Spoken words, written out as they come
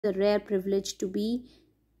the rare privilege to be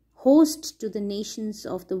host to the nations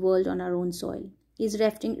of the world on our own soil. He's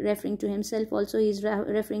referring to himself also. He's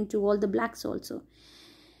referring to all the blacks also.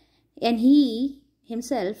 And he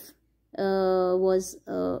himself was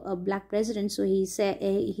a black president. So he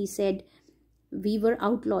said we were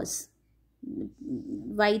outlaws.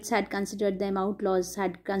 Whites had considered them outlaws,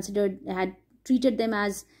 had treated them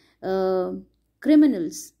as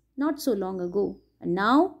criminals not so long ago. And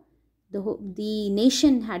now the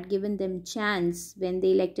nation had given them chance when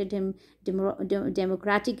they elected him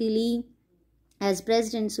democratically as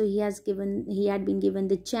president. So he had been given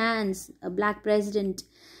the chance, a black president,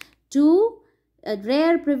 to a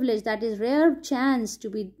rare privilege, that is rare chance to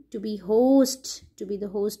be the host to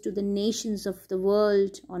the nations of the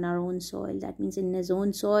world on our own soil. That means in his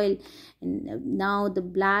own soil. And now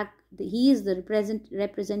he is the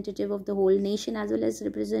representative of the whole nation, as well as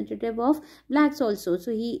representative of blacks also. So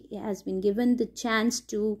he has been given the chance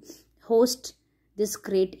to host this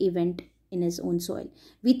great event in his own soil.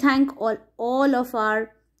 We thank all of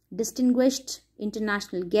our distinguished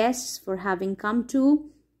international guests for having come to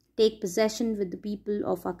take possession with the people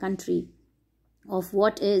of our country of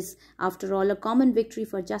what is, after all, a common victory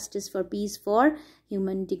for justice, for peace, for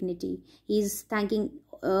human dignity. He's thanking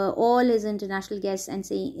all his international guests and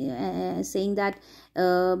saying that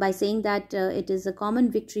it is a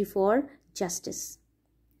common victory for justice.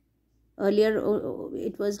 Earlier,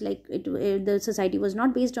 it was like the society was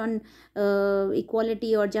not based on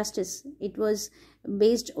equality or justice. It was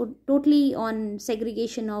based totally on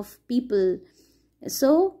segregation of people.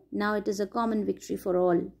 So now it is a common victory for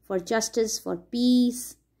all, for justice, for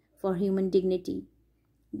peace, for human dignity,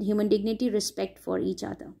 respect for each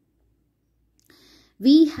other.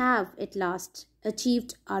 We have at last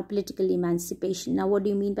achieved our political emancipation. Now, what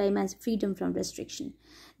do you mean by freedom from restriction?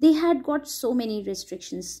 They had got so many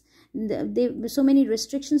restrictions. So many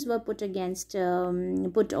restrictions were put on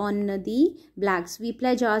the blacks. We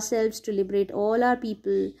pledge ourselves to liberate all our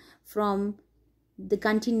people from the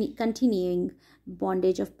continuing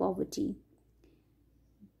bondage of poverty,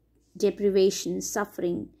 deprivation,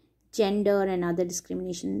 suffering, gender and other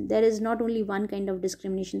discrimination. There is not only one kind of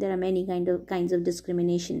discrimination, there are many kinds of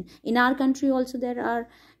discrimination. In our country also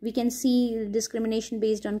we can see discrimination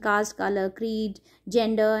based on caste, color, creed,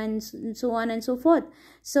 gender and so on and so forth.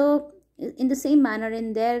 So in the same manner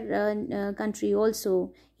in their country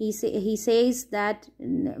also, he says that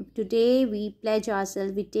today we pledge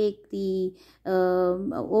ourselves, we take the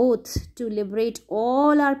oath to liberate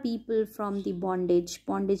all our people from the bondage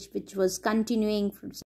which was continuing